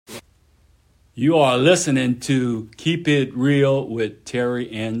You are listening to Keep It Real with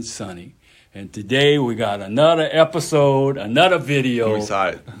Terry and Sonny. And today we got another episode, another video. I'm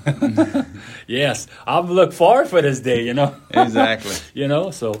excited. Yes, I've looked forward for this day, Exactly.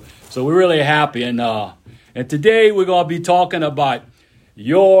 So we're really happy. And today we're going to be talking about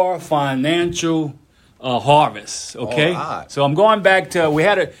your financial harvest, okay? All right. So I'm going back to, we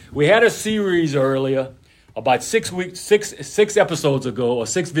had a series earlier about 6 episodes ago or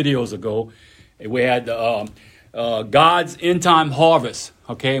 6 videos ago. We had God's end time harvest,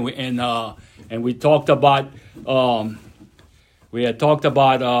 okay, and we talked about that's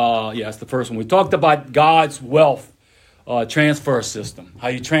the first one. We talked about God's wealth transfer system, how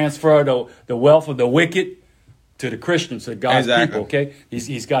you transfer the wealth of the wicked to the Christians, to God's people, okay?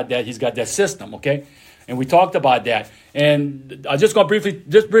 He's got that system, okay? And we talked about that. And I'm just going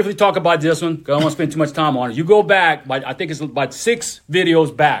to briefly talk about this one because I don't want to spend too much time on it. You go back, I think it's about 6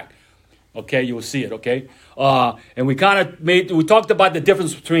 videos back. Okay, you will see it, okay? And we talked about the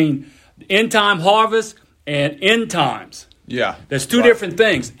difference between end time harvest and end times. Yeah. There's two different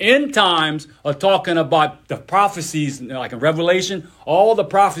things. End times are talking about the prophecies, like in Revelation, all the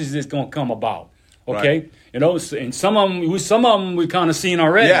prophecies that's going to come about, okay? Right. And some of them we kind of seen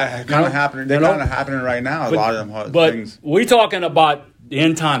already. Yeah, kind of happening. They're kind of happening right now, a lot of them things. But we're talking about the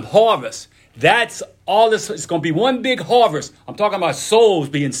end time harvest. That's all this. It's going to be one big harvest. I'm talking about souls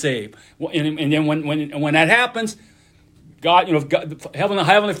being saved, and then when that happens, God,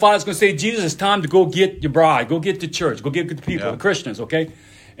 Heavenly Father's going to say, Jesus, it's time to go get your bride, go get the church, go get the people, the Christians, okay?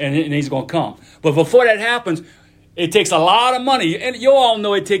 And He's going to come. But before that happens, it takes a lot of money, and you all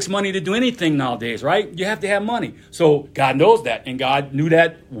know it takes money to do anything nowadays, right? You have to have money. So God knows that, and God knew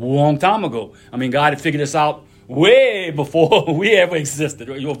that a long time ago. I mean, God had figured this out way before we ever existed,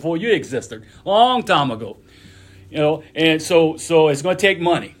 or before you existed, a long time ago. And so it's going to take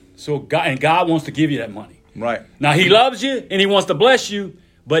money. So God wants to give you that money. Right. Now He loves you and He wants to bless you,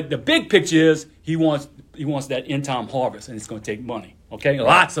 but the big picture is He wants that end time harvest, and it's going to take money. Okay,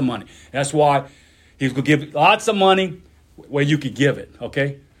 lots of money. That's why He's going to give lots of money where you could give it.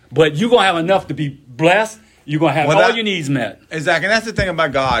 Okay, but you're going to have enough to be blessed. You're going to have all your needs met. Exactly. And that's the thing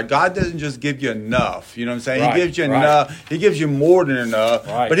about God. God doesn't just give you enough. You know what I'm saying? Right, He gives you enough. He gives you more than enough.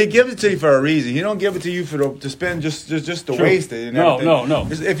 Right. But He gives it to you for a reason. He don't give it to you to spend just to waste it. And everything. No.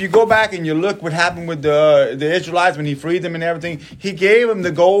 If you go back and you look what happened with the Israelites when He freed them and everything, He gave them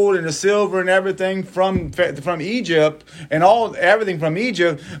the gold and the silver and everything from Egypt and everything from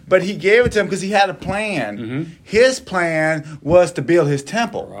Egypt. But He gave it to them because He had a plan. Mm-hmm. His plan was to build His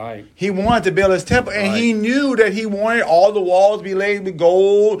temple. Right. He wanted to build His temple, and He knew that He wanted all the walls to be laid with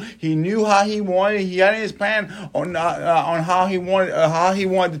gold. He knew how He wanted. He had His plan on how He wanted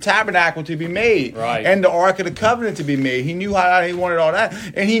the tabernacle to be made, right, and the Ark of the Covenant to be made. He knew how He wanted all that,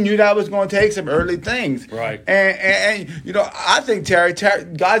 and He knew that was going to take some early things, right. And I think Terry,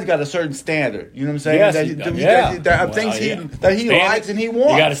 God's got a certain standard. You know what I'm saying? Yes, things that He likes and He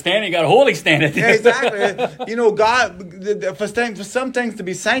wants. You got a standard. You got a holy standard. Yeah, exactly. God, for some things to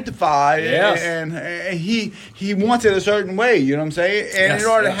be sanctified, and He wants it a certain way, you know what I'm saying? And in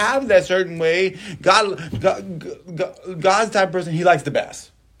order to have that certain way, God's the type of person, He likes the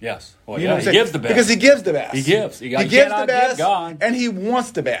best. Yes. Well, He gives the best. Because He gives the best. He gives. He gives the best, and He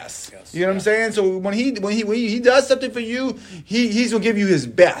wants the best. Yes. You know what I'm saying? So when he does something for you, He's going to give you His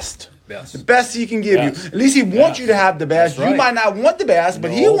best. The best He can give you. At least He wants you to have the best. Right. You might not want the best, but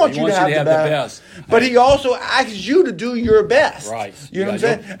He wants you to have the best. But He also asks you to do your best. Right. You know what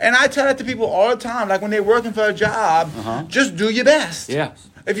I'm saying? And I tell that to people all the time, like when they're working for a job, just do your best. Yes.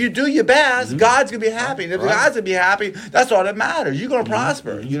 If you do your best, God's going to be happy. And if God's going to be happy, that's all that matters. You're going to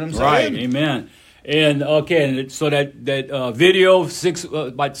prosper. You know what I'm saying? Right. Amen. And so that video,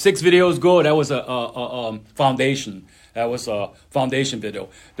 about 6 videos ago, that was a foundation. That was a foundation video.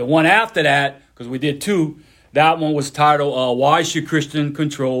 The one after that, because we did 2, that one was titled, Why Should Christians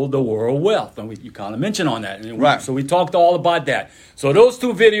Control the World Wealth? And you kind of mentioned on that. And so we talked all about that. So those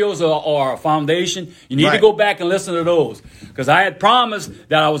 2 videos are a foundation. You need to go back and listen to those. Because I had promised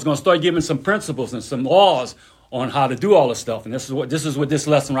that I was going to start giving some principles and some laws on how to do all this stuff. And this is what this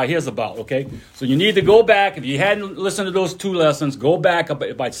lesson right here is about, okay? So you need to go back. If you hadn't listened to those 2 lessons, go back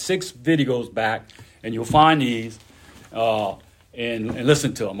about 6 videos back, and you'll find these. And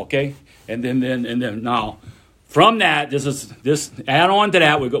listen to them, okay? And then now, from that, this add on to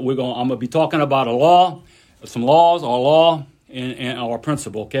that, I'm gonna be talking about some laws, our law, and our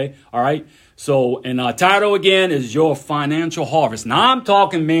principle, okay? All right. So, and our title again is Your Financial Harvest. Now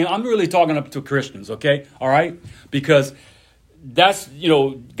I'm really talking up to Christians, okay? All right, because that's,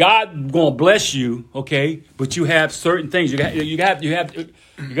 God gonna bless you, okay? But you have certain things. You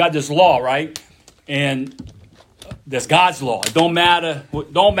got this law, right? And that's God's law. It don't matter.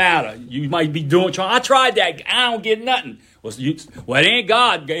 Don't matter. You might be I tried that. I don't get nothing. Well, it ain't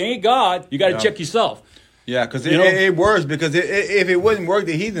God. It ain't God. You got to check yourself. Yeah, because it works. Because if it wouldn't work,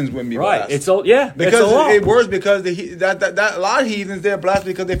 the heathens wouldn't be blessed. Right. Because it works because that a lot of heathens, they're blessed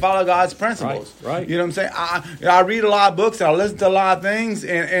because they follow God's principles. Right. You know what I'm saying? I read a lot of books. And I listen to a lot of things,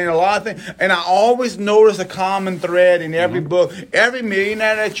 and a lot of things, and I always notice a common thread in every book. Every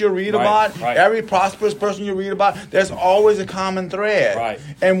millionaire that you read about, every prosperous person you read about, there's always a common thread. Right.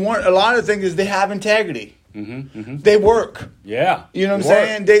 And a lot of the things is they have integrity. They work. Yeah. You know what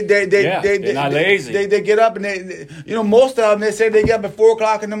I'm saying? They're not lazy. They get up and they most of them, they say they get up at 4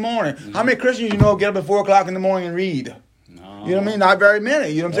 o'clock in the morning. How many Christians get up at 4 o'clock in the morning and read? No. You know what I mean? Not very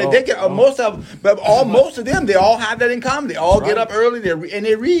many. You know what I'm saying? They get most of them, they all have that in common. They all get up early and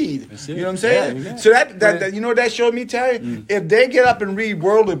they read. You know what I'm saying? Yeah. So that you know what that showed me, Terry? If they get up and read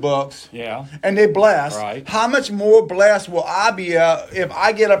worldly books, and they bless, how much more blessed will I be if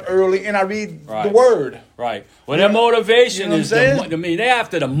I get up early and I read the Word? Right. Well, their motivation is they're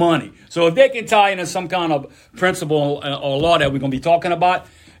after the money. So if they can tie into some kind of principle or law that we're going to be talking about,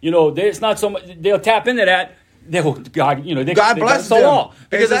 it's not so much. They'll tap into that. God bless the law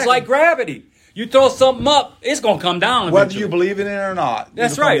because it's like gravity. You throw something up, it's going to come down eventually. Whether you believe in it or not.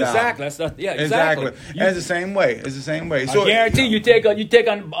 That's right. Exactly. Exactly. And it's the same way. So I guarantee you take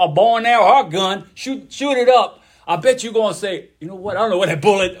a bow and arrow or a gun, shoot it up. I bet you're going to say, you know what? I don't know where that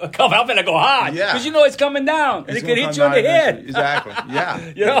bullet comes. I'm going to go high. Because it's coming down. And it could hit you in the head. Exactly.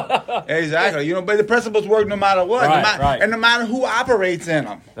 Yeah. Exactly. But the principles work no matter what. And no matter who operates in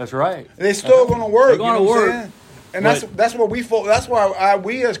them. That's right. They're still going to work. They're going to work. And that's where we fall. That's why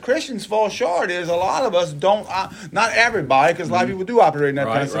we as Christians fall short. Is a lot of us don't. Not everybody, because a lot of people do operate in that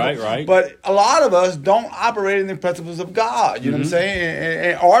principle. Right. But a lot of us don't operate in the principles of God. You know what I'm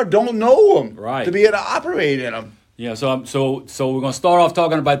saying? Or don't know them to be able to operate in them. Yeah. So we're going to start off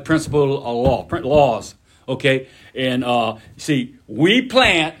talking about principle of laws. Okay. And see, we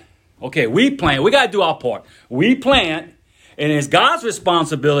plant. Okay, we plant. We got to do our part. We plant. And it's God's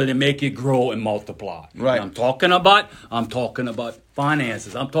responsibility to make it grow and multiply. Right. And I'm talking about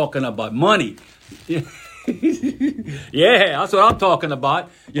finances. I'm talking about money. Yeah, that's what I'm talking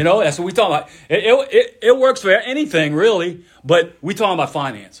about. That's what we talking about. It works for anything, really, but we talking about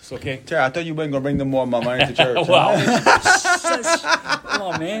finances, okay? Terry, I thought you weren't going to bring them more of my money to church. Come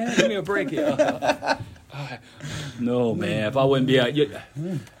on, man. Give me a break here. No, man. If I wouldn't be out...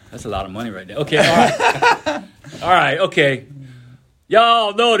 That's a lot of money right there. Okay, all right. All right, okay.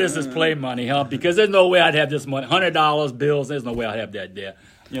 Y'all know this is play money, huh? Because there's no way I'd have this money. $100 bills, there's no way I'd have that there.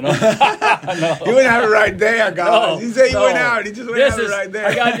 No. You wouldn't have it right there, guys. He said he went out. He just wouldn't have it right there.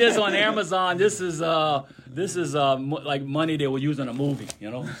 I got this on Amazon. This is like money they would use in a movie,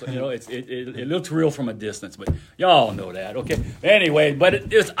 So, it looks real from a distance, but y'all know that, okay? Anyway,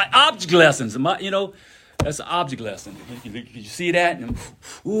 but it's object lessons, That's an object lesson. You see that? And,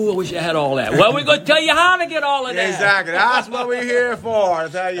 I wish I had all that. Well, we're going to tell you how to get all of that. Exactly. That's what we're here for, to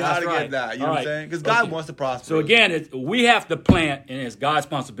tell you how to get that. You know what I'm saying? Because God wants to prosper. So again, we have to plant, and it's God's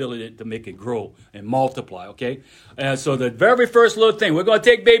responsibility to make it grow and multiply, okay? And so the very first little thing, we're going to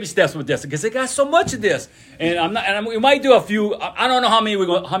take baby steps with this because they got so much of this. And we might do a few. I don't know how many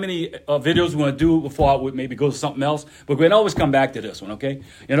videos we're going to do before I would maybe go to something else, but we can always come back to this one, okay?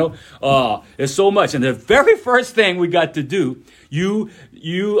 There's so much. And the very first thing we got to do, you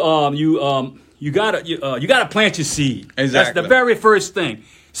gotta plant your seed. Exactly. That's the very first thing.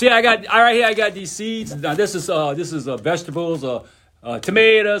 See, I got these seeds. Now this is vegetables,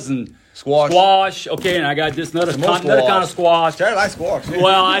 tomatoes and squash. Okay, and I got this another kind of squash. Terry likes squash.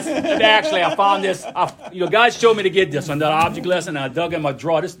 Well, I found this. God showed me to get this on the object lesson. And I dug in my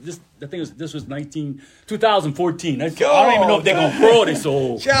drawer. This was 2014. I don't even know if they're gonna grow this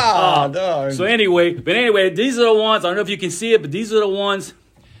old. So anyway, these are the ones. I don't know if you can see it, but these are the ones.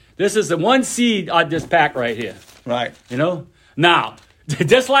 This is the one seed I just packed right here. Right. Now,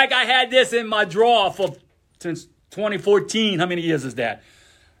 just like I had this in my drawer since 2014. How many years is that?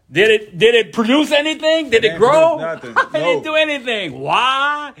 Did it produce anything? Did it grow? Nothing. I didn't do anything.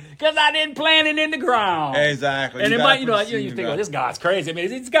 Why? Because I didn't plant it in the ground. Exactly. And you think, this guy's crazy. I mean,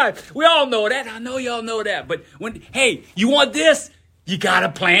 this guy, we all know that. I know y'all know that. But you want this? You got to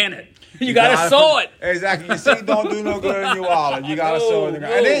plant it. You got to sow it. Exactly. Your seed don't do no good in your wallet. You got to sow it in the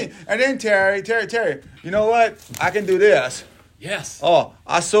ground. And then Terry, you know what? I can do this. Yes. Oh,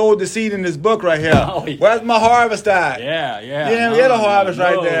 I sowed the seed in this book right here. Oh, yeah. Where's my harvest at? Yeah. You didn't get a harvest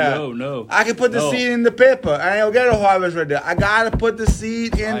right there. No. I can put the seed in the paper. I ain't gonna get a harvest right there. I gotta put the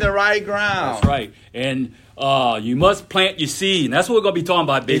seed in the right ground. That's right. And You must plant your seed. And that's what we're going to be talking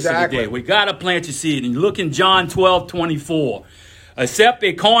about basically today. We got to plant your seed. And you look in John 12:24. Except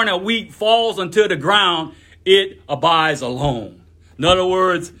a corn of wheat falls onto the ground, it abides alone. In other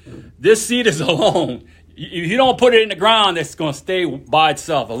words, this seed is alone. If you don't put it in the ground, it's going to stay by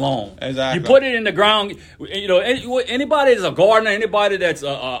itself alone. Exactly. You put it in the ground. Anybody that's a gardener, anybody that's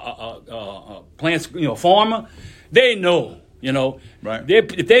a plants, farmer, they know. Right.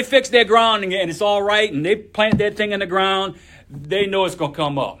 If they fix their ground and it's all right, and they plant that thing in the ground, they know it's going to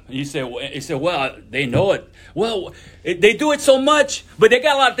come up. And you say, well, they know it. Well, they do it so much, but they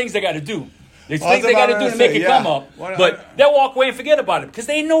got a lot of things they got to do. There's things they got to do to make it come up. But they'll walk away and forget about it because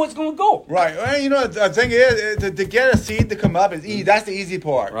they know it's going to go. Right. Well, the thing is, to get a seed to come up is easy. That's the easy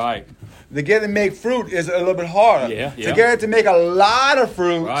part. Right. To get it to make fruit is a little bit harder. Yeah. To get it to make a lot of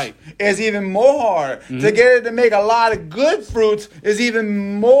fruit is even more harder. Mm-hmm. To get it to make a lot of good fruits is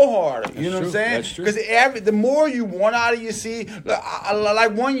even more harder. You know what I'm saying? That's true. Because the more you want out of your seed,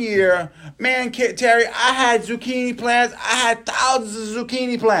 like one year, man, Terry, I had zucchini plants. I had thousands of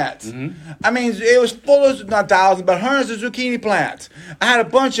zucchini plants. Mm-hmm. I mean, it was full of, not thousands, but hundreds of zucchini plants. I had a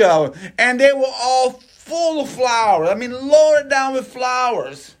bunch of them, and they were all full of flowers. I mean, loaded down with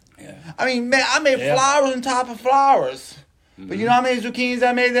flowers. Yeah. I mean, man, I made flowers on top of flowers. Mm-hmm. But you know how many zucchinis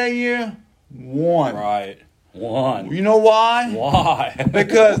I made that year? One. Right. One. You know why? Why?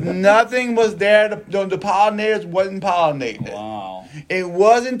 Because nothing was there. The pollinators wasn't pollinating. Wow. It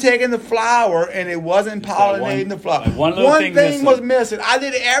wasn't taking the flower, and it wasn't pollinating the flower. One thing was missing. I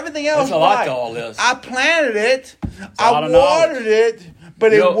did everything else right. That's a lot to all this. I planted it. I watered it,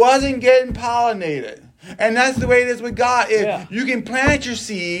 but it wasn't getting pollinated. And that's the way it is with God. You can plant your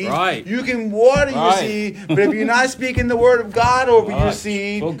seed, you can water your seed, but if you're not speaking the word of God over your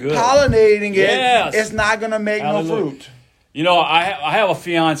seed, pollinating it, it's not going to make no fruit. I have a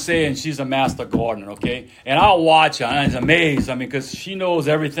fiance and she's a master gardener, okay? And I'll watch her and I'm amazed. I mean, because she knows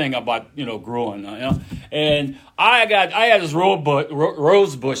everything about, growing, And I had this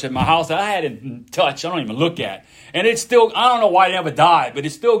rose bush at my house that I hadn't touched. I don't even look at. And it's still, I don't know why it never died, but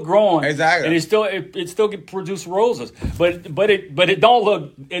it's still growing. Exactly. And it still can produce roses. But it don't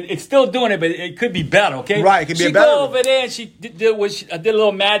look, it's still doing it, but it could be better, okay? Right, it could be better. She go over there and she did a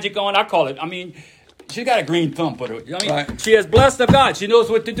little magic on, I call it, she's got a green thumb, but she has blessed of God. She knows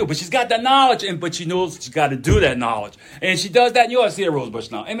what to do, but she's got that knowledge, but she knows she's got to do that knowledge. And she does that, and you ought to see a rose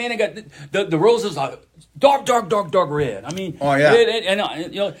bush now. They got the roses are dark red. You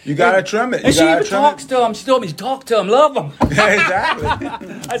got to trim it. And she even talks to him. She told me, talk to him, love him. Exactly.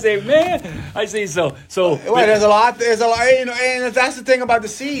 I say, man. I say, so. Wait, there's a lot, and that's the thing about the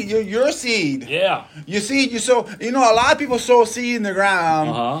seed. Your seed. Yeah. Your seed, you sow, a lot of people sow seed in the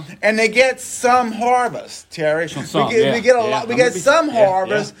ground, and they get some harvest, Terry. We get some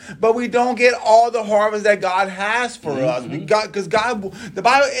harvest, but we don't get all the harvest that God has for us. Because the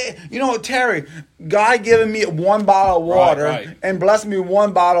Bible, Terry, God giving me one bottle of water and blessing me with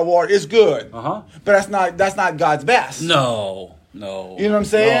one bottle of water is good. But that's not God's best. No. You know what I'm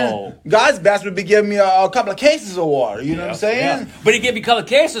saying? No. God's best would be giving me a couple of cases of water. You know what I'm saying? Yeah. But he give you a couple of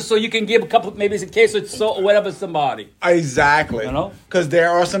cases so you can give a couple, maybe it's a case or whatever somebody. Exactly. Because there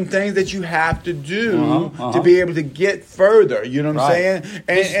are some things that you have to do to be able to get further. You know what I'm saying?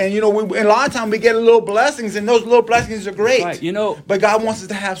 And a lot of times we get little blessings, and those little blessings are great. Right. But God wants us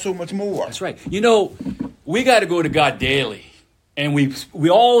to have so much more. That's right. We got to go to God daily, and we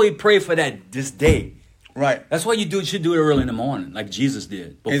always pray for this day. Right. That's why you should do it early in the morning, like Jesus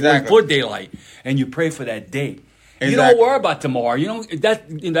did, before daylight, and you pray for that day. Exactly. You don't worry about tomorrow.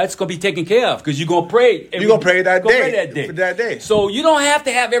 That's going to be taken care of because you're going to pray. You're going to pray that day. For that day. So you don't have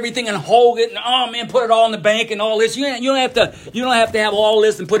to have everything and hold it and put it all in the bank and all this. You don't have to have all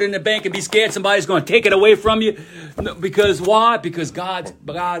this and put it in the bank and be scared somebody's going to take it away from you. Because why? Because God's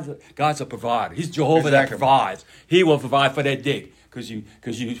a provider. He's Jehovah that provides. He will provide for that day because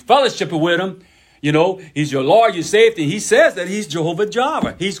you fellowship with him. He's your Lord, your Savior. He says that he's Jehovah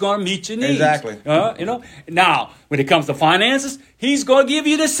Jireh. He's going to meet your needs. Exactly. Now, when it comes to finances, he's going to give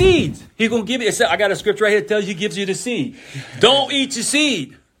you the seeds. He's going to give you. I got a scripture right here that tells you he gives you the seed. Don't eat your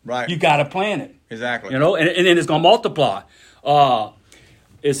seed. Right. You got to plant it. Exactly. And then it's going to multiply.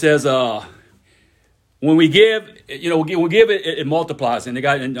 It says when we give, we give it multiplies. And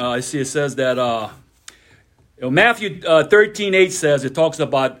it says that. Matthew 13:8 says, it talks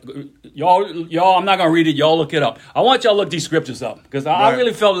about, y'all, I'm not going to read it. Y'all look it up. I want y'all to look these scriptures up because I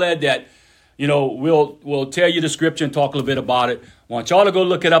really felt led that, we'll tell you the scripture and talk a little bit about it. I want y'all to go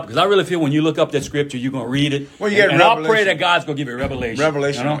look it up because I really feel when you look up that scripture, you're going to read it. Well, you get and I'll pray that God's going to give you revelation.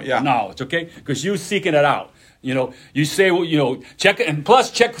 Revelation, knowledge, okay? Because you're seeking it out. You say, check it, and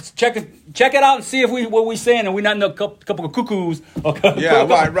plus check it out and see if what we saying, and we're not in a couple of cuckoos. Yeah,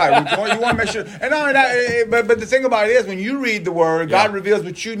 right. You want to make sure. And not only that, but the thing about it is, when you read the word, God reveals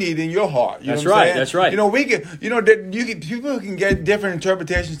what you need in your heart. That's right. That's right. People can get different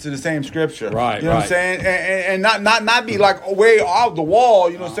interpretations to the same scripture. Right. You know what I'm saying? And not be like way off the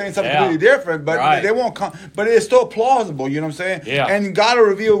wall. Saying something completely different, but they won't come. But it's still plausible. You know what I'm saying? Yeah. And God will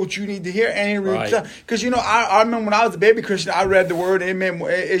reveal what you need to hear, and He reveals. Because I remember when I was a baby Christian, I read the word.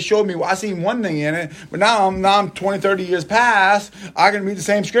 It showed me. I seen one thing in it, but now I'm 20, 30 years past. I can read the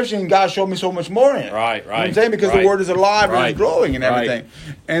same scripture, and God showed me so much more in it. Right. You know what I'm saying? Because the word is alive and it's growing and everything.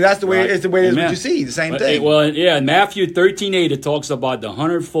 And that's the way it's the way it is what you see. The same thing. Well, yeah. In Matthew 13:8, it talks about the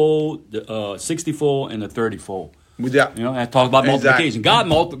 100-fold, the 60-fold, and the 30-fold. Yeah. That talks about multiplication.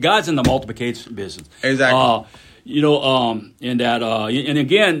 God's in the multiplication business. Exactly. And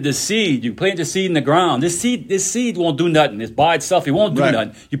again, the seed, you plant the seed in the ground. This seed won't do nothing. It's by itself. It won't do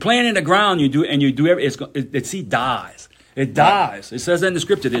nothing. You plant it in the ground, the seed dies. It dies. It says that in the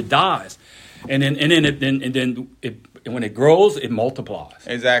scripture, it dies. And then when it grows, it multiplies.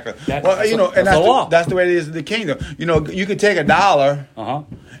 Exactly. That's the way it is in the kingdom. You can take $1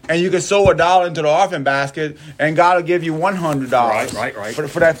 and you can sow $1 into the offering basket, and God will give you $100. Right.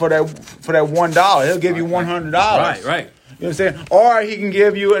 For that $1, He'll give you $100. Right. You know what I'm saying? Or He can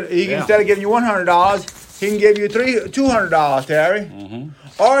give you instead of giving you $100, He can give you $200, Terry. Mm-hmm.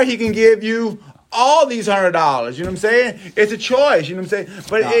 Or He can give you all these $100, you know what I'm saying? It's a choice, you know what I'm saying?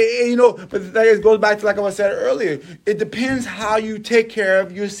 But it goes back to like I said earlier. It depends how you take care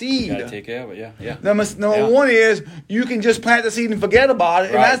of your seed. You gotta take care of it, yeah. Number one is you can just plant the seed and forget about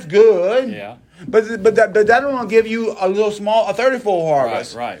it, and that's good. Yeah. But that don't give you a 30-fold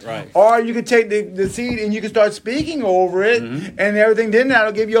harvest. Right. Or you can take the seed and you can start speaking over it and everything. Then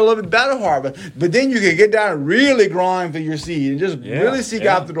that'll give you a little bit better harvest. But then you can get down and really grind for your seed and just really seek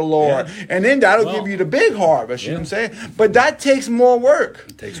after the Lord. Yeah. And then that'll give you the big harvest. You know what I'm saying? But that takes more work.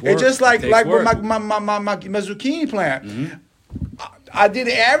 It takes work. It's just like with my zucchini plant. Mm-hmm. I did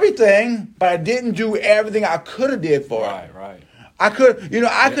everything, but I didn't do everything I could have did for it. Right. I could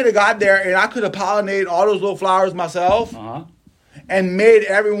have got there and I could have pollinated all those little flowers myself and made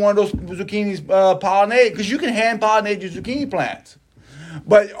every one of those zucchinis pollinate, because you can hand pollinate your zucchini plants.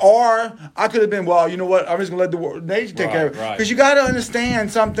 Or I could have been, you know what, I'm just going to let the nature take care of it. Because you got to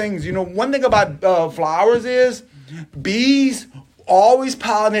understand some things. One thing about flowers is bees always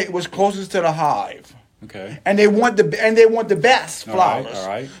pollinate what's closest to the hive. Okay. And they want the best flowers. All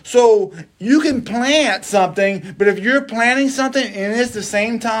right. So you can plant something, but if you're planting something and it's the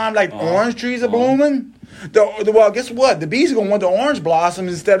same time like orange trees are blooming, guess what? The bees are going to want the orange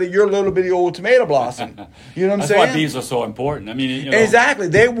blossoms instead of your little bitty old tomato blossom. You know what I'm saying? That's why bees are so important. I mean, exactly.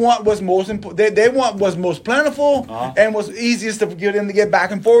 They want what's most important. They want what's most plentiful and what's easiest to get them to get back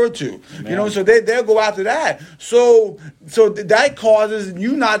and forward to. Man. So they'll go after that. So that causes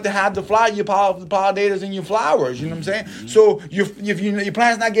you not to have the pollinators in your flowers. You know what I'm saying? Mm-hmm. So if your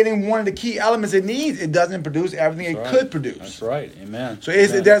plant's not getting one of the key elements it needs, it doesn't produce everything it could produce. That's right. Amen. So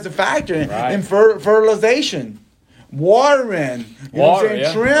there's a factor in fertilization. Watering, know what I'm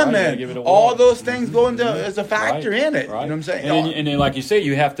saying? Trimming, all those things go into as a factor in it. Right. You know what I'm saying? And then, like you say,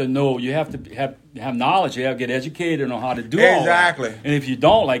 you have to know, you have to have knowledge, you have to get educated on how to do all that. And if you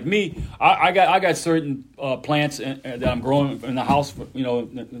don't, like me, I got certain plants that I'm growing in the house, in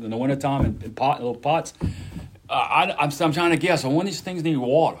the wintertime in little pots. I'm trying to guess. One of these things need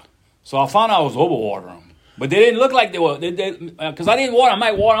water, so I found out I was overwatering them. But they didn't look like they were, because I didn't water. I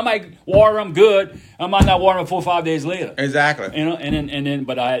might water them good. I might not water them 4 or 5 days later. Exactly. And then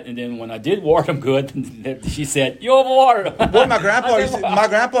when I did water them good, she said, "You overwatered them." Well, my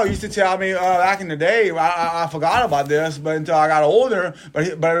grandpa used to tell me back in the day. I forgot about this, but until I got older.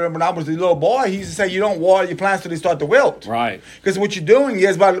 But when I was a little boy, he used to say, "You don't water your plants till they start to wilt." Right. Because what you're doing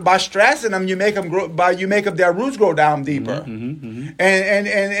is by stressing them, you make them grow. You make up their roots grow down deeper.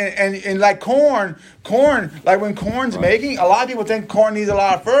 And like corn. Like when corn's making, a lot of people think corn needs a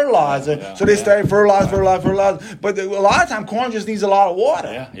lot of fertilizer, so they start fertilize. But a lot of times, corn just needs a lot of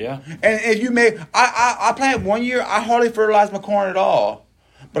water. Yeah. And if you I planted 1 year, I hardly fertilized my corn at all.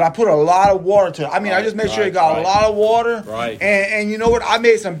 But I put a lot of water to it. I mean, I just made sure it got a lot of water. Right. And you know what? I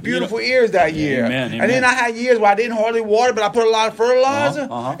made some beautiful ears that year. Amen. And then I had years where I didn't hardly water, but I put a lot of fertilizer,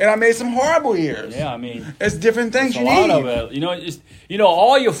 and I made some horrible ears. Yeah, I mean, it's different things you need. A lot of it.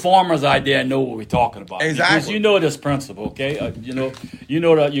 All your farmers out there know what we're talking about. Exactly. Because you know this principle, okay? You know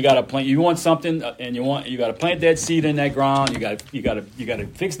that you got to plant. You want something, and you got to plant that seed in that ground. You got to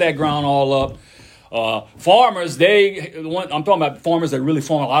fix that ground all up. Farmers, I'm talking about farmers that really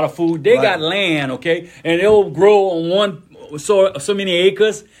farm a lot of food. They got land, okay, and they'll grow on so many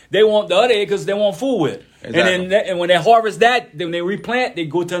acres. They want the other acres they want food with. Exactly. And when they harvest that, then they replant, they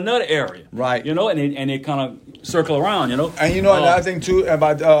go to another area. Right. You know, and they kind of circle around, you know. And you know another thing too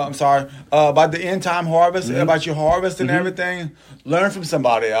about about the end time harvest, about your harvest and everything. Learn from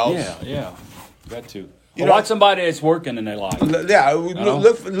somebody else. Yeah. Got to. Watch somebody that's working in their life. Yeah,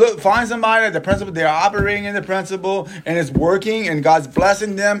 look, find somebody that the principle they're operating in the principle and it's working and God's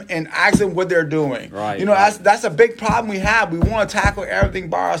blessing them and ask them what they're doing. Right. You know, that's a big problem we have. We want to tackle everything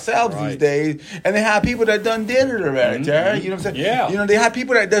by ourselves these days, and they have people that done did it already. Terry, you know what I'm saying? Yeah. You know, they have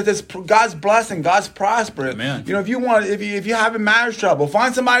people that's God's blessing, God's prospering. Amen. You know, if you're having marriage trouble,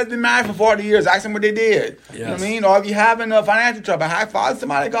 find somebody that's been married for 40 years. Ask them what they did. Yes. You know what I mean? Or if you're having financial trouble, find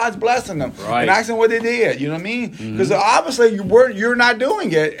somebody God's blessing them and ask them what they did. You know what I mean? Because obviously you're not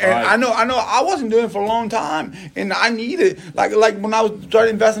doing it, and I know I wasn't doing it for a long time, and I needed like when I was trying to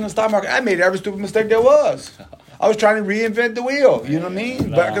invest in the stock market, I made every stupid mistake there was. I was trying to reinvent the wheel. You know what I mean?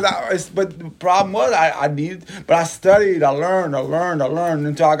 But the problem was I studied, I learned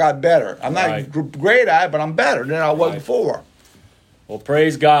until I got better. I'm not great at it, but I'm better than I was before. Well,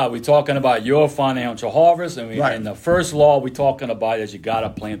 praise God. We're talking about your financial harvest, and the first law we're talking about is you got to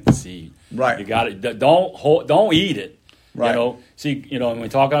plant the seed. Right. You got to don't eat it. Right. You know, see, when we're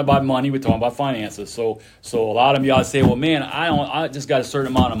talking about money, we're talking about finances. So a lot of y'all say, well, man, I just got a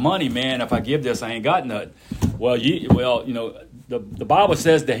certain amount of money, man. If I give this, I ain't got nothing. Well, the Bible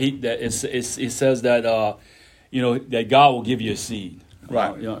says that it says that that God will give you a seed.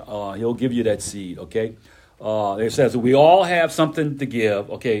 Right. He'll give you that seed. Okay. It says we all have something to give.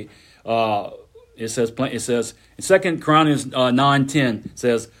 Okay. It says in 2 Chronicles 9:10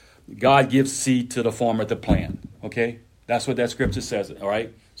 says God gives seed to the farmer to plant. Okay. That's what that scripture says. All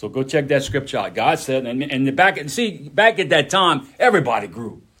right. So go check that scripture out. God said, and back at that time, everybody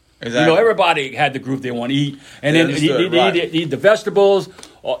grew. Exactly. Everybody had the group they want to eat, and then they eat the vegetables,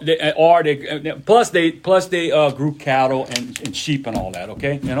 plus they grew cattle and sheep and all that.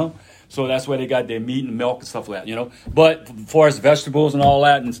 Okay. So that's where they got their meat and milk and stuff like that, But as far as vegetables and all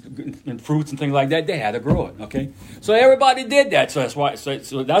that and fruits and things like that, they had to grow it, okay? So everybody did that. So that's why. So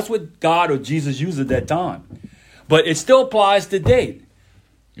that's what God or Jesus used at that time. But it still applies today.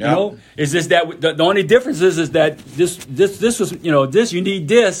 Yeah. It's just that the only difference is that this was, this, you need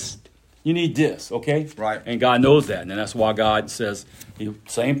this, okay? Right. And God knows that. And that's why God says,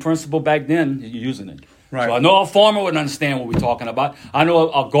 same principle back then, you're using it. Right. So I know a farmer would understand what we're talking about. I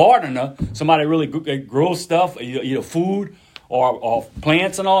know a gardener, somebody really grows stuff, either food or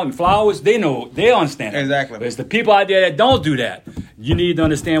plants and all, and flowers, they understand. Exactly. But it's the people out there that don't do that. You need to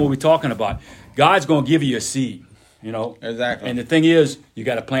understand what we're talking about. God's going to give you a seed, Exactly. And the thing is, you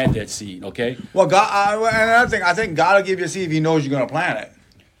got to plant that seed, okay? Well, God, another thing, I think God will give you a seed if He knows you're going to plant it.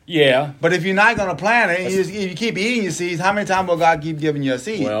 Yeah. But if you're not going to plant it, if you keep eating your seeds, how many times will God keep giving you a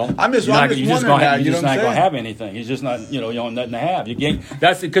seed? Well, I'm just wondering you're just not going to have anything. He's just not, you don't nothing to have.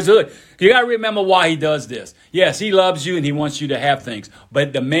 That's because you got to remember why He does this. Yes, He loves you and He wants you to have things.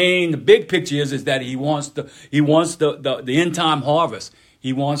 But the big picture is that He wants the end time harvest.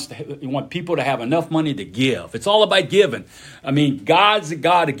 He wants people to have enough money to give. It's all about giving. I mean, God's the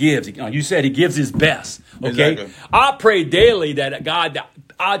God that gives. You said He gives His best. Okay, exactly. I pray daily that God,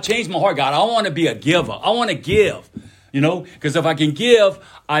 I change my heart. God, I want to be a giver. I want to give. Because if I can give,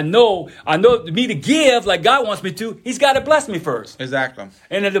 I know me to give like God wants me to. He's got to bless me first. Exactly.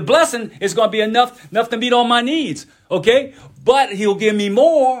 And then the blessing is going to be enough to meet all my needs. Okay, but He'll give me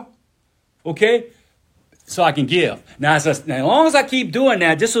more. Okay. So I can give. Now, as long as I keep doing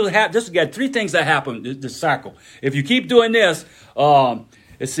that, this will get three things that happen, this cycle. If you keep doing this,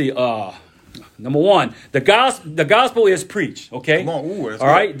 let's see, number one, the gospel is preached, okay? Come on, all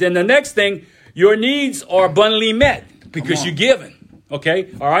right? Then the next thing, your needs are abundantly met because you're giving, okay?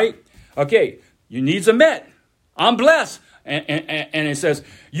 All right? Okay, your needs are met. I'm blessed. And it says,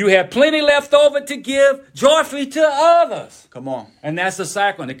 you have plenty left over to give joyfully to others. Come on. And that's the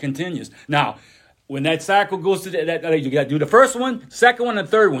cycle, and it continues. Now, when that cycle goes to that, you got to do the first one, second one, and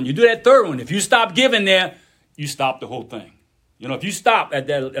third one. You do that third one. If you stop giving there, you stop the whole thing. If you stop at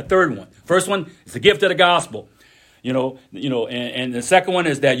that third one, first one is the gift of the gospel. And the second one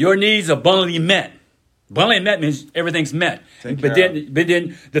is that your needs are abundantly met. Abundantly met means everything's met. But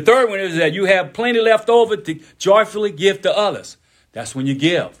then the third one is that you have plenty left over to joyfully give to others. That's when you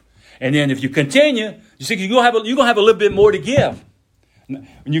give. And then if you continue, you see you're gonna have a little bit more to give.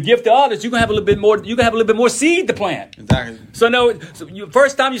 When you give to others, you're gonna have a little bit more. You can have a little bit more seed to plant. Exactly. So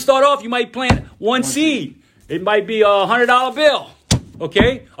first time you start off, you might plant one seed. It might be $100 bill.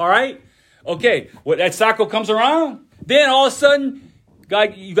 Okay, all right. Okay, when that cycle comes around, then all of a sudden,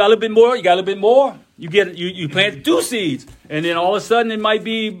 God, you got a little bit more. You got a little bit more. You plant 2 seeds, and then all of a sudden it might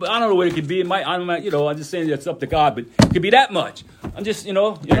be, I don't know what it could be. It might, I'm just saying it's up to God, but it could be that much. I'm just,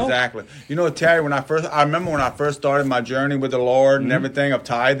 Exactly. Terry, I remember when I first started my journey with the Lord and everything of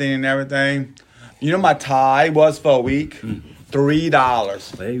tithing and everything. My tithe was for a week.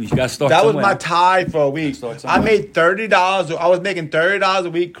 $3. Hey, you got to start. That somewhere. was my tithe for a week. I made $30. I was making $30 a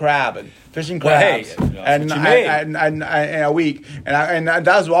week crabbing, fishing crabs, and a week, and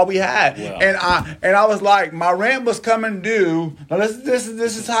that's all we had. Wow. And I was like, my rent was coming due. Now this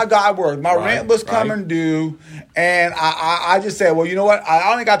is how God works. My rent was coming due, and I just said, well, you know what? I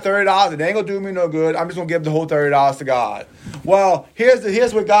only got $30. It ain't gonna do me no good. I'm just gonna give the whole $30 to God. Well,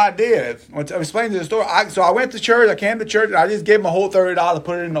 here's what God did. I'm explaining the story. So I went to church. I came to church, and I just gave him a whole $30,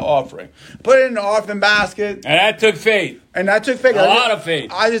 put it in the offering. Put it in the offering basket. And that took faith. And that took faith. A lot of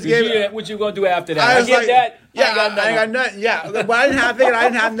faith. I just gave it. What you going to do after that? I get that. Yeah, I ain't got nothing. Yeah, but I didn't have faith. I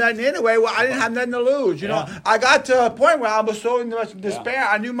didn't have nothing anyway. Well, I didn't have nothing to lose. I got to a point where I was so in much despair.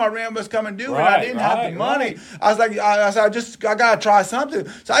 I knew my rent was coming due, and I didn't have the money. I was like, I gotta try something.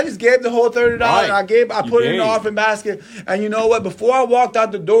 So I just gave the whole $30. And I put it in the offering basket. And you know what? Before I walked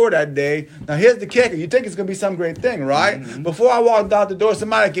out the door that day, now here's the kicker. You think it's gonna be some great thing, right? Mm-hmm. Before I walked out the door,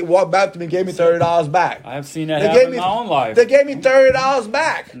 somebody walked back to me and gave me $30 back. I have seen that happen in my own life. They gave me $30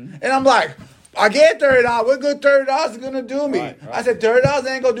 back, and I'm like, I get $30. What good $30 is gonna do me? Right. I said $30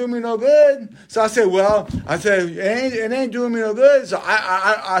 ain't gonna do me no good. So I said, it ain't doing me no good. So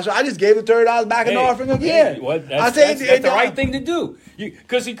I just gave the $30 back in the offering again. That's the right thing to do.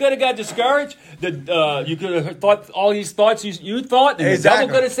 Because he could have got discouraged. You could have thought all these thoughts you thought, and the devil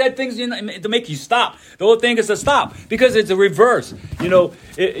could have said things to make you stop. The whole thing is to stop because it's a reverse.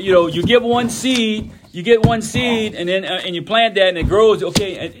 You give one seed. You get one seed, and then and you plant that, and it grows.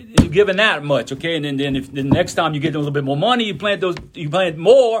 Okay, and you're giving that much. Okay, and then if the next time you get a little bit more money, you plant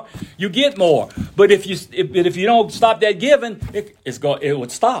more, you get more. But if you don't stop that giving, it would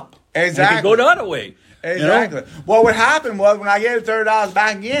stop. Exactly. It could go the other way. Exactly. Well, what happened was when I gave the $30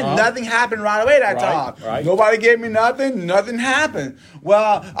 back again, nothing happened right away that time. Right. Nobody gave me nothing. Nothing happened.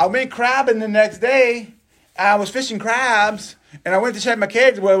 Well, I went crabbing the next day. I was fishing crabs. And I went to check my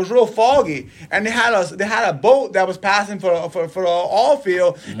cages where it was real foggy, and they had a boat that was passing for the oil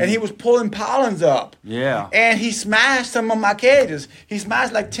field, and he was pulling pollens up. Yeah. And he smashed some of my cages. He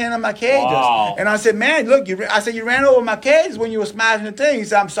smashed like 10 of my cages. Wow. And I said, man, look, you ran over my cages when you were smashing the thing. He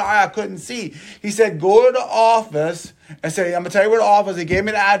said, I'm sorry, I couldn't see. He said, go to the office. I said, I'm going to tell you where the office. He gave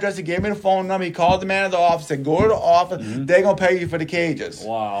me the address. He gave me the phone number. He called the man at the office. Said, go to the office. Mm-hmm. They're going to pay you for the cages.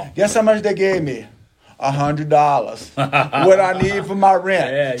 Wow. Guess how much they gave me? $100. What I need for my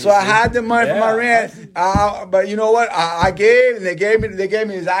rent. Yeah, so I had the money for my rent. But you know what? I gave, and they gave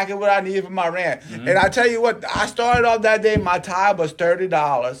me exactly what I needed for my rent. Mm-hmm. And I tell you what, I started off that day. My tithe was $30.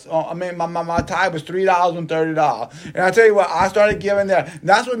 My tithe was $3.30. And I tell you what, I started giving there. And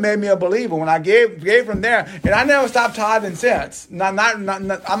that's what made me a believer. When I gave from there, and I never stopped tithing since. I might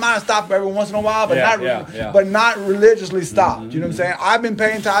have stopped every once in a while, but not religiously stopped. Mm-hmm. You know what I'm saying? I've been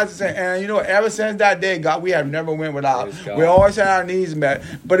paying tithes, and ever since that day, God, we have never went without. We always had our needs met.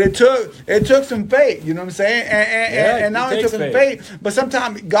 But it took some faith, you know what I'm saying? And not only took some faith, but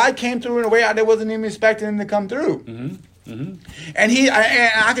sometimes God came through in a way I wasn't even expecting him to come through. Mm-hmm. Mm-hmm. And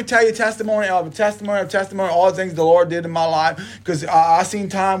I could tell you testimony, all the things the Lord did in my life, because I seen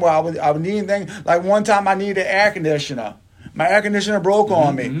time where I would need things. Like one time I needed an air conditioner. My air conditioner broke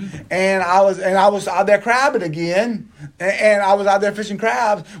on me, and I was out there crabbing again, and I was out there fishing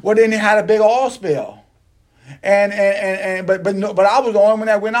crabs. Well, then it had a big oil spill. But I was the only one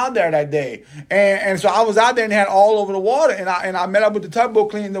that went out there that day, and so I was out there and they had all over the water, and I met up with the tugboat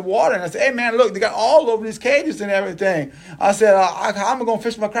cleaning the water, and I said, hey man, look, they got all over these cages and everything. I said, how am I gonna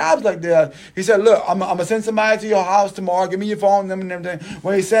fish my crabs like this? He said, look, I'm gonna send somebody to your house tomorrow. Give me your phone number and everything.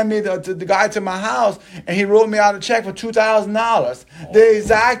 When he sent me the guy to my house, and he wrote me out a check for $2,000, the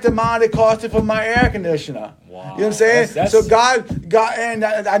exact amount it costed for my air conditioner. Wow. You know what I'm saying? So God, and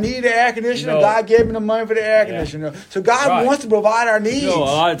I needed an air conditioner. God gave me the money for the air conditioner. So God wants to provide our needs. A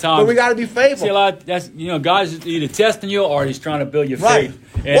lot of times, but we got to be faithful. See, God's either testing you or He's trying to build your faith,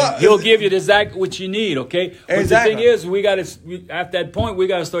 and He'll give you exactly what you need. Okay. But the thing is, at that point we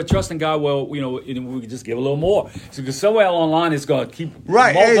got to start trusting God. Well, we can just give a little more. So because somewhere along the line it's going to keep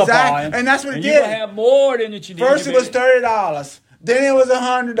multiplying, and that's what it did. You will have more than what you need. First it was $30. Then it was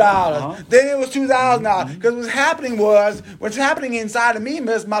 $100. Then it was $2,000. Mm-hmm. Because what's happening inside of me,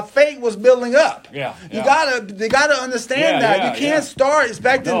 miss, my faith was building up. Yeah. You gotta understand that. You can't start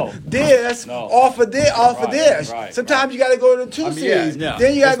expecting this No. off of this. Right, Sometimes you gotta go to the 2 seeds. Yeah.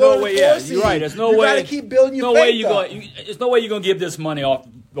 Then you gotta go to the 4 seeds. You're right. There's no way. You gotta keep building your faith up. There's no way you're gonna give this money off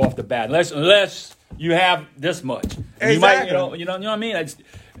the bat unless you have this much. Exactly. You might, you know what I mean?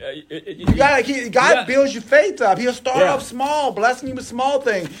 You gotta keep. God builds your faith up. He'll start off small, blessing you with small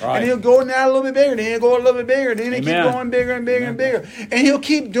things, and he'll go in there a little bit bigger. Then he'll go a little bit bigger. Then he'll keep going bigger and bigger and bigger, and he'll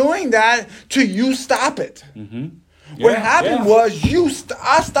keep doing that till you stop it. Mm-hmm. What happened was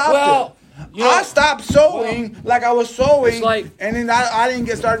I stopped it. I stopped sowing like I was sowing, and then I didn't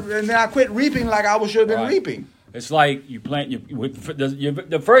get started, and then I quit reaping like I should have been reaping. It's like you plant.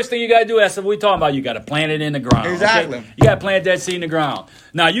 The first thing you got to do, that's what we're talking about. You got to plant it in the ground. Exactly. Okay? You got to plant that seed in the ground.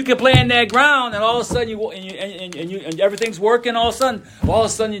 Now you can plant in that ground, and all of a sudden and everything's working. All of a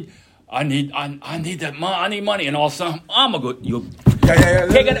sudden, I need that money. I need money, and all of a sudden I'm gonna go. Take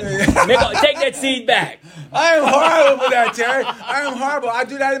that seed back. I am horrible with that, Terry. I am horrible. I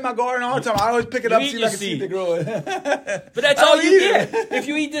do that in my garden all the time. I always pick it up, see if I can see it grow. But that's all you get. If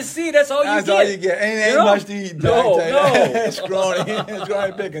you eat this seed, that's all you get. That's all you get. Ain't much to eat. No. It's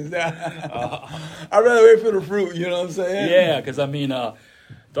growing pickings. I'd rather wait for the fruit, you know what I'm saying? Yeah, because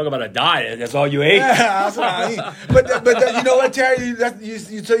talk about a diet. That's all you ate. Yeah, that's what I eat. But you know what, Terry? You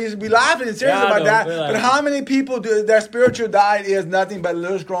be laughing and serious about that. But how many people do their spiritual diet is nothing but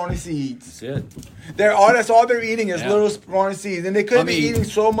little scrawny seeds? That's it. That's all they're eating is little scrawny seeds, and they could be eating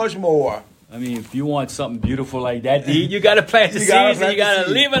so much more. I mean, if you want something beautiful like that to eat, you got to plant the seeds and you got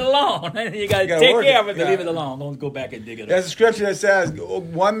to leave it alone. You got to take care of it and leave it alone. Don't go back and dig it up. There's a scripture that says,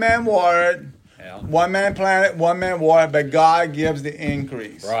 one man watered, one man planted, one man watered, but God gives the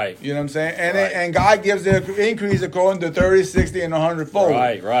increase. Right. You know what I'm saying? And God gives the increase according to 30, 60, and 100 fold.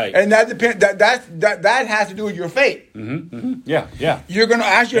 Right. And that depends. That has to do with your faith. Mm-hmm, mm-hmm. Yeah. You're gonna,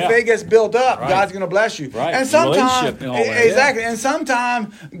 as your faith gets built up, God's gonna bless you. Right. And sometimes, exactly. And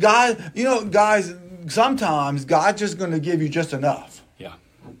sometimes God, sometimes God's just gonna give you just enough.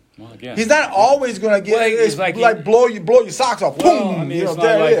 Well, again, he's not always going to get blow your socks off. Well, I mean, it's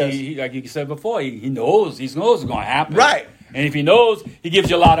not like you said before. He knows it's going to happen. Right. And if he knows, he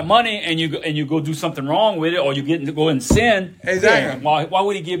gives you a lot of money, and you go do something wrong with it, or you go and sin. Exactly. Yeah, why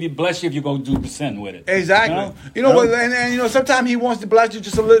would he bless you if you're going to do sin with it? Exactly. And sometimes he wants to bless you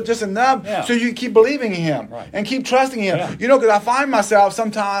just enough, so you keep believing in him and keep trusting him. Yeah. Because I find myself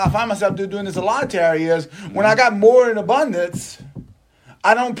doing this a lot, Terry. Is when I got more in abundance,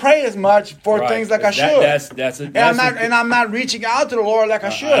 I don't pray as much for things like I should. I'm not reaching out to the Lord like I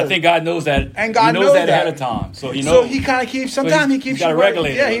should. I think God knows that. And God knows that ahead of time. So he kind of keeps. Sometimes he keeps. Got to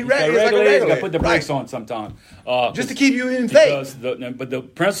regulate. Yeah, he regulates. Got to put the brakes on sometimes. Just to keep you in faith. But the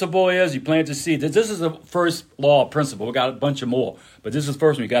principle is you plant the seed. This is the first law of principle. We got a bunch of more, but this is the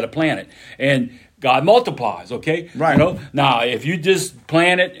first one. You got to plant it, and God multiplies. Okay, right. Now if you just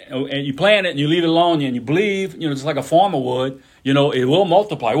plant it and you leave it alone and you believe, just like a farmer would. It will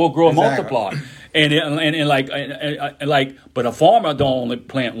multiply. It will grow and multiply, but a farmer don't only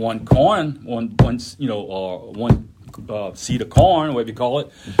plant one corn, one seed of corn, whatever you call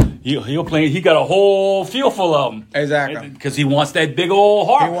it. He'll plant. He got a whole field full of them. Exactly. Because he wants that big old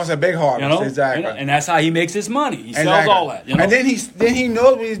harvest. He wants a big harvest. Exactly. And that's how he makes his money. He sells all that. And then he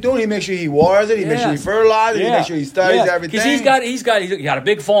knows what he's doing. He makes sure he waters it. He makes sure he fertilizes it. He makes sure he studies everything. Because he's got a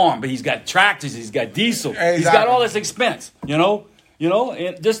big farm, but he's got tractors. He's got diesel. Exactly. He's got all this expense. And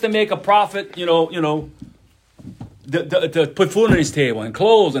just to make a profit. To put food on his table and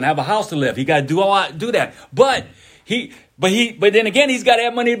clothes and have a house to live. He got to do that. But then again, he's got to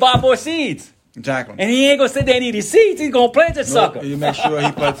have money to buy more seeds. Exactly. And he ain't going to sit there and eat his seeds. He's going to plant that sucker. You make sure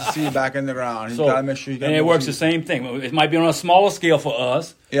he puts the seed back in the ground. He's got to make sure and it works the same thing. It might be on a smaller scale for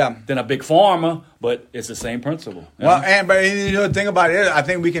us than a big farmer, but it's the same principle. But the thing about it, I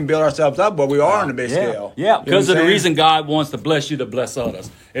think we can build ourselves up where we are on the big scale. Yeah, because of the reason God wants to bless you to bless others.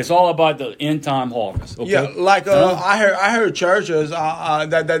 It's all about the end time harvest. Okay? Yeah, I heard churches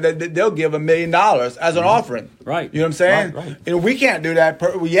that they'll give $1 million as an offering. Right. You know what I'm saying? Right. And we can't do that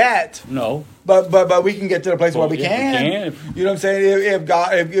yet. No. But we can get to the place where we can. We can. You know what I'm saying?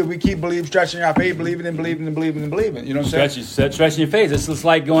 If we keep stretching our faith, believing. You know what I'm saying? Stretching your faith. It's just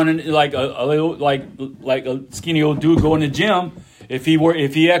like going in like a little like a skinny old dude going to the gym. If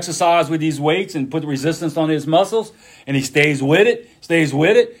he exercised with these weights and put resistance on his muscles, and he stays with it,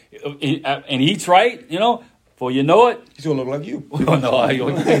 and eats right, Before you know it, He's gonna look like you. oh no, he's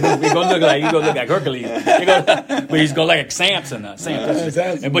gonna look like Hercules. But he's gonna look like Samson.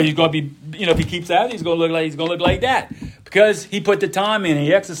 But he's gonna be, if he keeps at it, he's gonna look like that because he put the time in and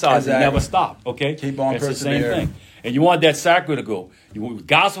he exercised and never stopped. Okay, keep on it's persevering. the same thing. And you want that sacrament to go.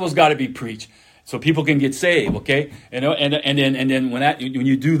 Gospel's got to be preached so people can get saved. Okay, and then when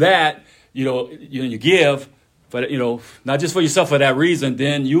you do that, you give. But, not just for yourself for that reason,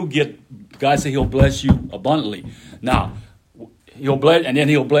 then God said he'll bless you abundantly. Now, he'll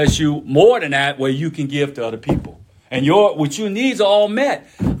bless you more than that where you can give to other people. And what your needs are all met.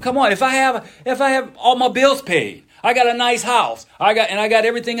 Come on, if I have all my bills paid, I got a nice house, I got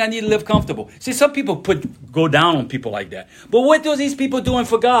everything I need to live comfortable. See, some people go down on people like that. But what are these people doing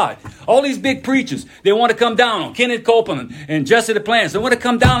for God? All these big preachers, they want to come down on Kenneth Copeland and Jesse Duplantis. They want to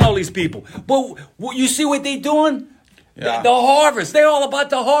come down on all these people. But you see what they doing? Yeah. The harvest. They're all about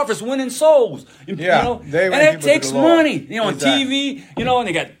the harvest, winning souls. Yeah, and that takes money. On TV, and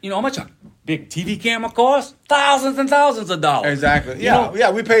they got, how much a big TV camera costs? Thousands and thousands of dollars. Exactly.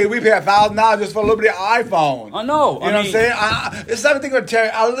 Yeah. We pay $1,000 just for a little bit of iPhone. I know. You know what I'm saying? It's something to tell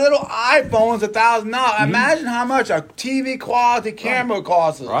you. A little iPhone's $1,000. Mm-hmm. Imagine how much a TV quality camera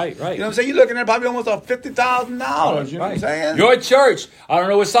costs. Right. You know what I'm saying? You're looking at probably almost $50,000. You know what I'm saying? Your church. I don't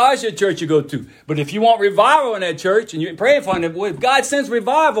know what size your church you go to, but if you want revival in that church and you're praying for it, if God sends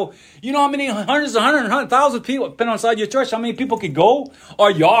revival, you know how many hundreds of thousands of people depending on inside your church, how many people could go? Are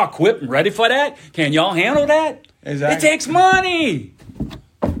y'all equipped and ready for that? Can y'all handle that? Exactly. It takes money.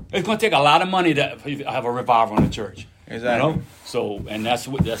 It's going to take a lot of money to have a revival in the church. Exactly. So, and that's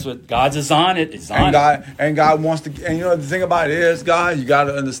what God's designed it. And God wants to. And the thing about it is, God, you got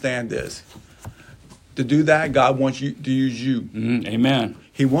to understand this. To do that, God wants you to use you. Mm-hmm. Amen.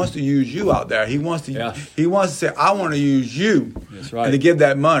 He wants to use you out there. He wants to. He wants to say, "I want to use you." That's right. And to give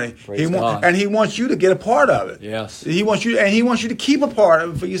that money. God. And he wants you to get a part of it. Yes. He wants you to keep a part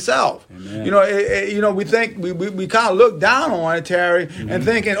of it for yourself. Amen. We think we kind of look down on it, Terry, and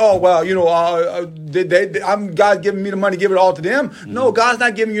thinking, "Oh well, God's giving me the money, give it all to them." Mm-hmm. No, God's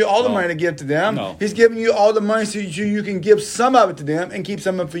not giving you all the money to give to them. No. He's giving you all the money so you can give some of it to them and keep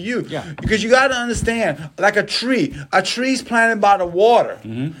some of it for you. Yeah. Because you got to understand, like a tree's planted by the water.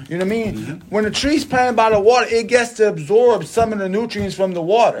 Mm-hmm. You know what I mean? Mm-hmm. When a tree's planted by the water, it gets to absorb some of the nutrients from the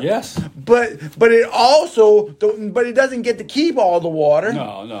water. Yes. But it doesn't get to keep all the water.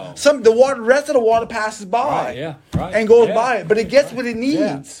 No. The rest of the water passes by. Right. And goes by it. But it gets what it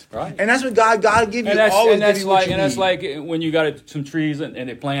needs. Yeah, right. And that's what God give you. That's like when you got some trees and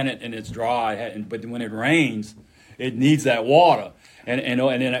they plant it and it's dry, but when it rains, it needs that water. And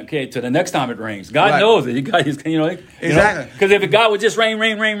then to the next time it rains, God knows it. Exactly. Because if God would just rain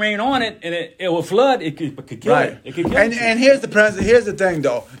on it and it will flood, it could kill it. It could kill it. And here's the thing,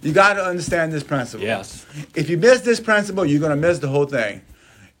 though. You got to understand this principle. Yes. If you miss this principle, you're going to miss the whole thing.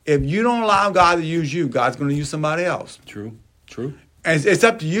 If you don't allow God to use you, God's going to use somebody else. True. And it's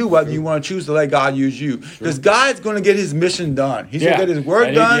up to you whether you want to choose to let God use you. Because God's going to get his mission done. He's going to get his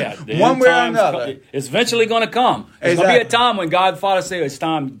work done one way or another. It's eventually going to come. There's going to be a time when God the Father say, it's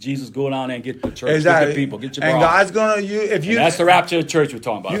time, Jesus, go down there and get the church, get the people, get your bride. And God's going to use... That's the rapture of the church we're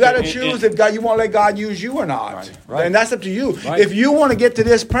talking about. You got to choose if you want to let God use you or not. Right. And that's up to you. Right. If you want to get to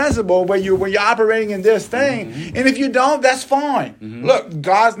this principle where you're operating in this thing, and if you don't, that's fine. Mm-hmm. Look,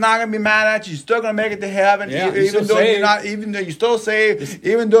 God's not going to be mad at you. You're still going to make it to heaven, even though you're still saved,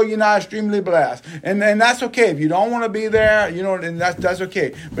 even though you're not extremely blessed. And that's okay. If you don't want to be there, and that's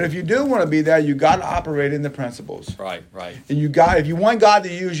okay. But if you do want to be there, you got to operate in the principles. Right. And if you want God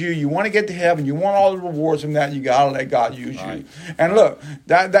to use you, you want to get to heaven, you want all the rewards from that, you got to let God use you. And look,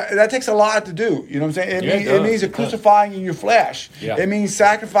 that takes a lot to do. You know what I'm saying? It means crucifying in your flesh. Yeah. It means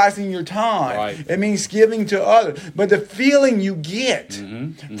sacrificing your time. Right. It means giving to others. But the feeling you get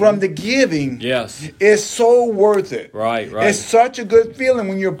from the giving is so worth it. Right. It's such a good feeling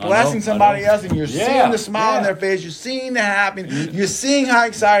when you're blessing somebody else and you're seeing the smile on their face, you're seeing the happiness, you're seeing how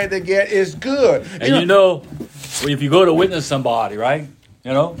excited they get. It's good. And if you go to witness somebody, right?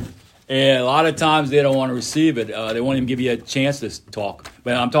 And a lot of times they don't want to receive it. They won't even give you a chance to talk.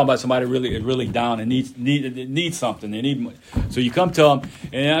 But I'm talking about somebody really down and needs something. They need money. So you come to them,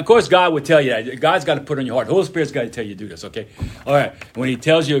 and of course God would tell you that. God's got to put it on your heart. The Holy Spirit's got to tell you to do this. Okay, all right. When He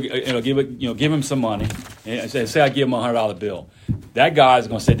tells you, give him some money, and say I give him $100 bill. That guy's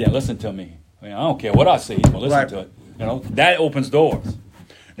going to sit there and listen to me. I don't care what I say. He's going to listen to it. That opens doors.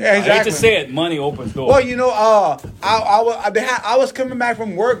 Yeah, exactly. I hate to say it, money opens doors. Well, I was coming back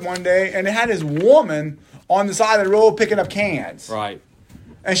from work one day, and they had this woman on the side of the road picking up cans. Right.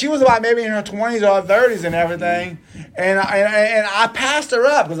 And she was about maybe in her 20s or 30s and everything. And I passed her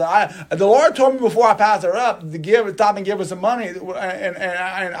up because the Lord told me before I passed her up to stop and give her some money. And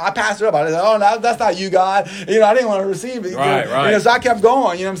I passed her up. I said, oh, no, that's not you, God. I didn't want to receive it. Right. So I kept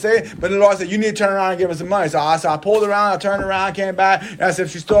going, you know what I'm saying? But the Lord said, you need to turn around and give her some money. So I pulled around, I turned around, came back. And I said,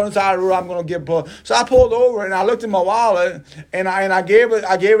 if she's still inside the room, I'm going to give her. So I pulled over and I looked in my wallet and I gave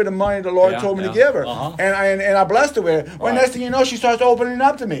her the money the Lord told me to give her. And I blessed her with it. Well, next thing you know, she starts opening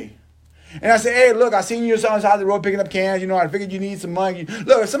up to me. And I said, hey, look, I seen you on the side of the road picking up cans. I figured you need some money.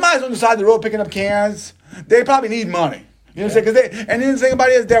 Look, if somebody's on the side of the road picking up cans, they probably need money. You know what I'm saying? And then the thing about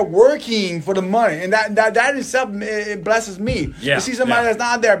it is they're working for the money. And that itself, it blesses me. Yeah. To see somebody that's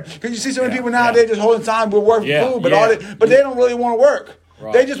not there. Because you see so many people nowadays just holding time with work for food, but they don't really want to work.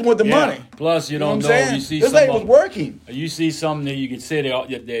 Right. They just want the money. Plus, you don't know. You see this lady was working. You see something that you can say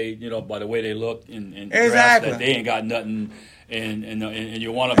they by the way they look and exactly that they ain't got nothing. And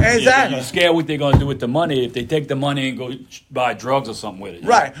you want to you're scared what they're going to do with the money if they take the money and go buy drugs or something with it.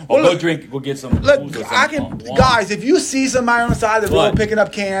 Right. Or go get some. Look, guys, if you see somebody on the side of the road picking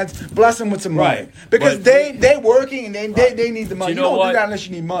up cans, bless them with some money because they working and they need the money. You don't do that unless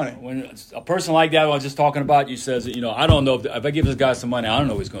you need money. When a person like that I was just talking about, you says I don't know if I give this guy some money, I don't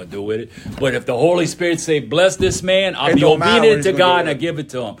know what he's going to do with it. But if the Holy Spirit say bless this man, I'll be obedient to God and I give it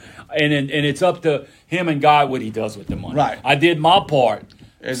to him. And it's up to him and God what he does with the money. Right. I did my part.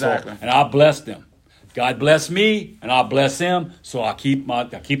 Exactly. And I blessed him. God bless me, and I bless him. So I keep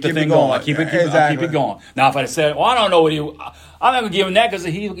the thing going. I keep it going. Now, if I said, "Well, I don't know what I'm not gonna give him that because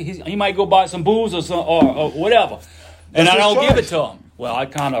he might go buy some booze or whatever," and I don't give it to him. Well,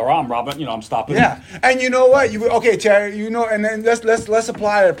 I'm robbing. I'm stopping. Yeah, and you know what? Okay, Terry. And then let's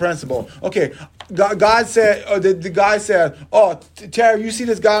apply the principle. Okay, God said, the guy said, "Oh, Terry, you see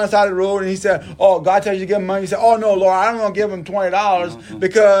this guy on the side of the road," and he said, "Oh, God tells you to give him money." He said, "Oh no, Lord, I don't want to give him $20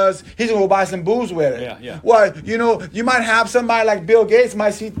 because he's gonna go buy some booze with it." Yeah. Well, you might have somebody like Bill Gates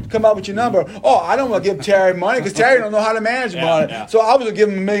come up with your number. Oh, I don't want to give Terry money because Terry don't know how to manage money. Yeah. So I was gonna give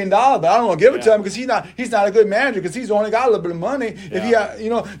him $1 million, but I don't want to give it to him because he's not a good manager because he's only got a little bit of money.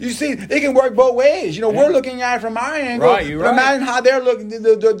 You see, it can work both ways. We're looking at it from our angle. Right, you're right. Imagine how they're looking.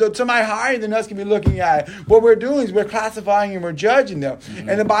 Somebody higher than us can be looking at it. What we're doing is we're classifying and we're judging them. Mm-hmm.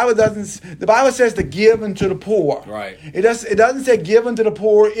 And the Bible says to give unto the poor. Right. It doesn't say give unto the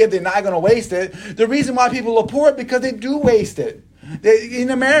poor if they're not going to waste it. The reason why people are poor is because they do waste it.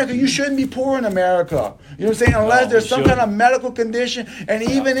 In America, you shouldn't be poor in America. You know what I'm saying? Unless there's some kind of medical condition, and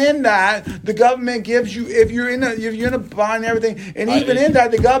even in that, the government gives you if you're in a bond and everything, and even in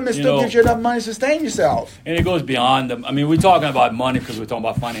that, the government still gives you enough money to sustain yourself. And it goes beyond them. I mean, we're talking about money because we're talking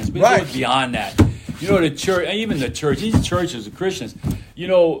about finance, but it goes beyond that. The church, and even the church, these churches, the Christians,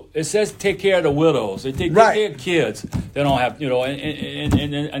 it says take care of the widows. They take care of kids. They don't have,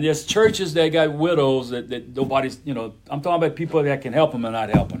 and there's churches that got widows that nobody's, I'm talking about people that can help them and not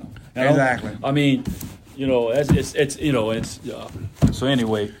helping them. Exactly. I mean, so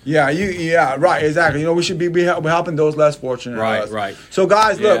anyway. Yeah, right, exactly. We should be helping those less fortunate. Right. So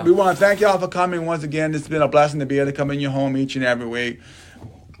guys, look, we want to thank y'all for coming once again. It's been a blessing to be able to come in your home each and every week.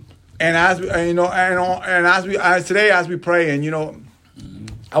 And as we, as we pray, and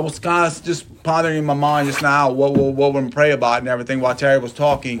I was kind of just pondering in my mind just now what we're going to pray about and everything while Terry was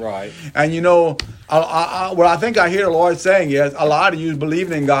talking. Right. And what I think I hear the Lord saying is a lot of you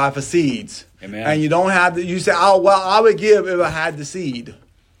believing in God for seeds. Amen. And you don't have you say, I would give if I had the seed.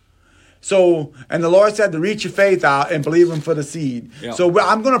 So, and the Lord said to reach your faith out and believe Him for the seed. Yep. So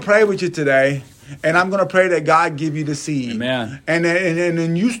I'm going to pray with you today. And I'm going to pray that God give you the seed. Amen. And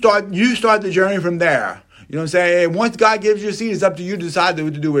then you start the journey from there. You know what I'm saying? And once God gives you a seed, it's up to you to decide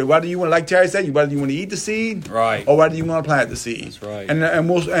what to do with it. Whether you want, like Terry said, whether you want to eat the seed, right, or whether you want to plant the seed. That's right. And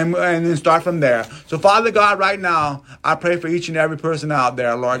then start from there. So Father God, right now, I pray for each and every person out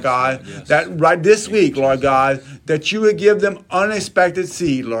there, Lord God, that right this week, Lord God, that you would give them unexpected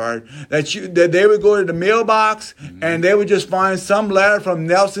seed, Lord. That they would go to the mailbox and they would just find some letter from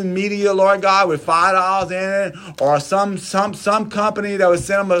Nelson Media, Lord God, with $5 in it, or some company that would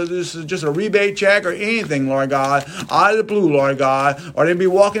send them just a rebate check or anything, Lord God, out of the blue, Lord God. Or they'd be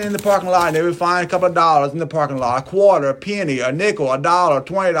walking in the parking lot and they would find a couple of dollars in the parking lot, a quarter, a penny, a nickel, a dollar,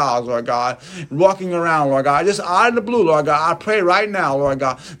 $20, Lord God, walking around, Lord God. Just out of the blue, Lord God, I pray right now, Lord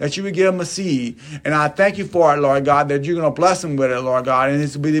God, that you would give them a seed. And I thank you for it, Lord God, that you're going to bless them with it, Lord God, and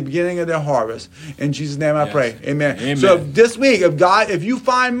this will be the beginning of their harvest. In Jesus' name I pray. Amen. So this week, if you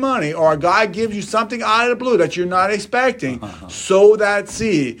find money or God gives you something out of the blue that you're not expecting, sow that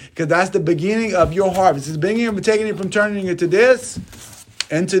seed, because that's the beginning of your harvest. It's the beginning of taking it from turning it to this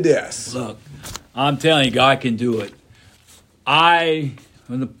and to this. Look, I'm telling you, God can do it. I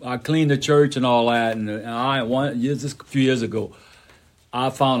I cleaned the church and all that, and just a few years ago, I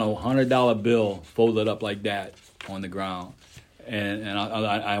found a $100 bill folded up like that on the ground, and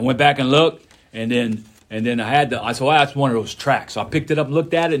I went back and looked, and then so that's one of those tracks. So I picked it up,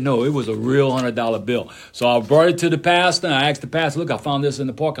 looked at it. No, it was a real $100 bill. So I brought it to the pastor, and I asked the pastor, "Look, I found this in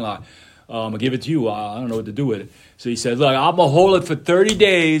the parking lot. I'm gonna give it to you. I don't know what to do with it." So he said, "Look, I'm gonna hold it for 30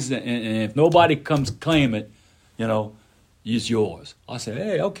 days, and if nobody comes claim it, it's yours." I said,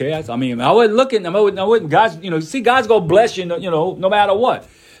 "Hey, okay." I wasn't looking. I wouldn't. God's, God's gonna bless you, no matter what.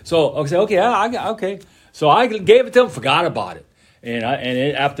 So I said, "Okay, okay." So I gave it to him, forgot about it. And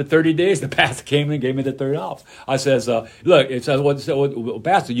after 30 days, the pastor came in and gave me the $30. I says, "Look," it says, "What,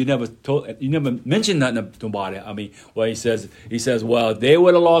 Pastor? You never mentioned nothing to nobody." He says, "Well, if they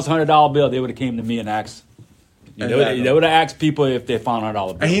would have lost $100 bill, they would have came to me and asked." They would have asked people if they found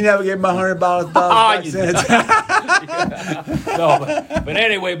 $100 bill. And he never gave me $100 back since. But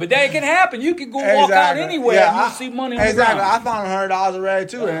anyway, that can happen. You can go walk out anywhere and you'll see money on the ground. I found $100 already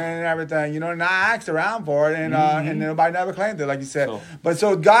too, and everything. And I asked around for it, and nobody never claimed it, like you said.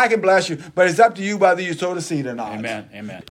 So God can bless you, but it's up to you whether you sow the seed or not. Amen.